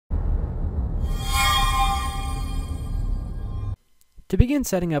To begin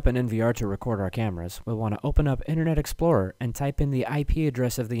setting up an NVR to record our cameras, we'll want to open up Internet Explorer and type in the IP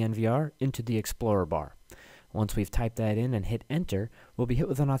address of the NVR into the Explorer bar. Once we've typed that in and hit enter, we'll be hit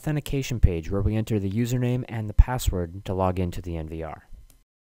with an authentication page where we enter the username and the password to log into the NVR.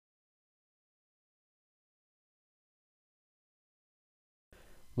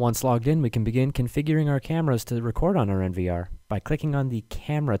 Once logged in, we can begin configuring our cameras to record on our NVR by clicking on the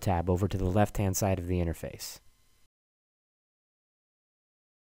Camera tab over to the left-hand side of the interface.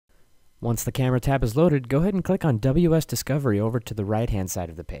 Once the Camera tab is loaded, go ahead and click on WS Discovery over to the right-hand side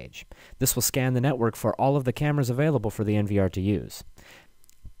of the page. This will scan the network for all of the cameras available for the NVR to use.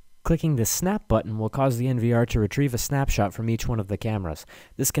 Clicking the Snap button will cause the NVR to retrieve a snapshot from each one of the cameras.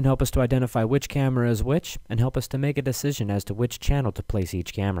 This can help us to identify which camera is which and help us to make a decision as to which channel to place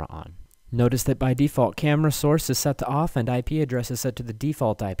each camera on. Notice that by default, camera source is set to off and IP address is set to the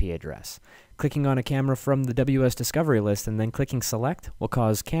default IP address. Clicking on a camera from the WS Discovery list and then clicking Select will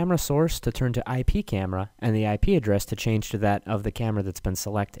cause camera source to turn to IP camera and the IP address to change to that of the camera that's been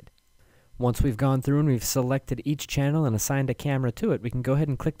selected. Once we've gone through and we've selected each channel and assigned a camera to it, we can go ahead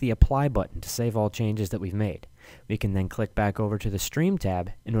and click the Apply button to save all changes that we've made. We can then click back over to the Stream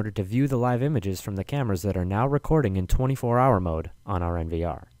tab in order to view the live images from the cameras that are now recording in 24-hour mode on our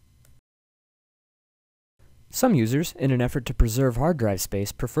NVR. Some users, in an effort to preserve hard drive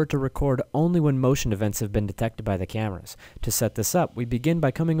space, prefer to record only when motion events have been detected by the cameras. To set this up, we begin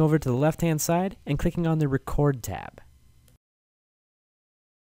by coming over to the left-hand side and clicking on the Record tab.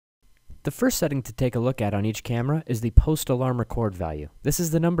 The first setting to take a look at on each camera is the post-alarm record value. This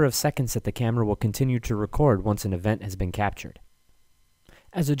is the number of seconds that the camera will continue to record once an event has been captured.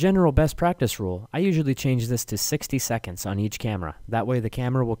 As a general best practice rule, I usually change this to 60 seconds on each camera. That way the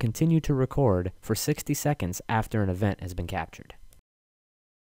camera will continue to record for 60 seconds after an event has been captured.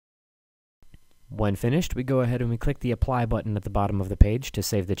 When finished, we go ahead and we click the Apply button at the bottom of the page to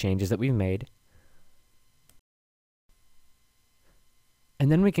save the changes that we've made.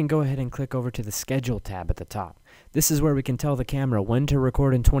 And then we can go ahead and click over to the Schedule tab at the top. This is where we can tell the camera when to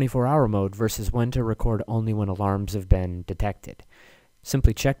record in 24-hour mode versus when to record only when alarms have been detected.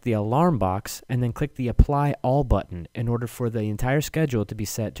 Simply check the alarm box and then click the Apply All button in order for the entire schedule to be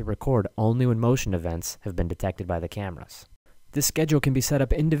set to record only when motion events have been detected by the cameras. This schedule can be set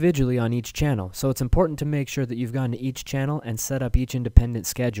up individually on each channel, so it's important to make sure that you've gone to each channel and set up each independent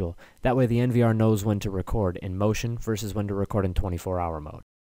schedule. That way the NVR knows when to record in motion versus when to record in 24-hour mode.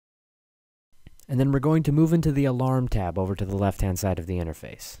 And then we're going to move into the Alarm tab over to the left-hand side of the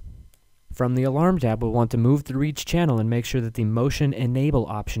interface. From the Alarm tab, we'll want to move through each channel and make sure that the Motion Enable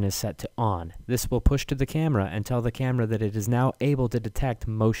option is set to On. This will push to the camera and tell the camera that it is now able to detect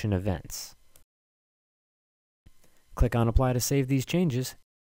motion events. Click on Apply to save these changes.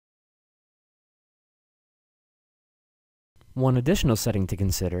 One additional setting to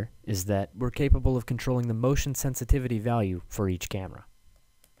consider is that we're capable of controlling the motion sensitivity value for each camera.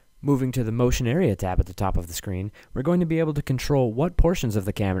 Moving to the Motion Area tab at the top of the screen, we're going to be able to control what portions of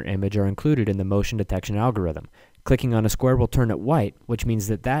the camera image are included in the motion detection algorithm. Clicking on a square will turn it white, which means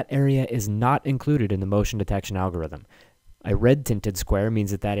that that area is not included in the motion detection algorithm. A red tinted square means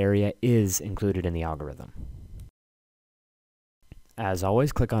that that area is included in the algorithm. As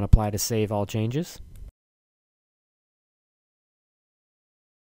always, click on Apply to save all changes.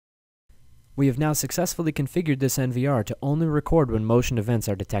 We have now successfully configured this NVR to only record when motion events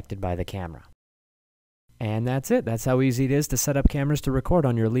are detected by the camera. And that's it. That's how easy it is to set up cameras to record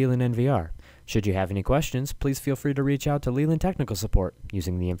on your LILIN NVR. Should you have any questions, please feel free to reach out to LILIN Technical Support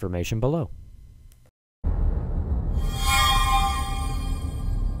using the information below.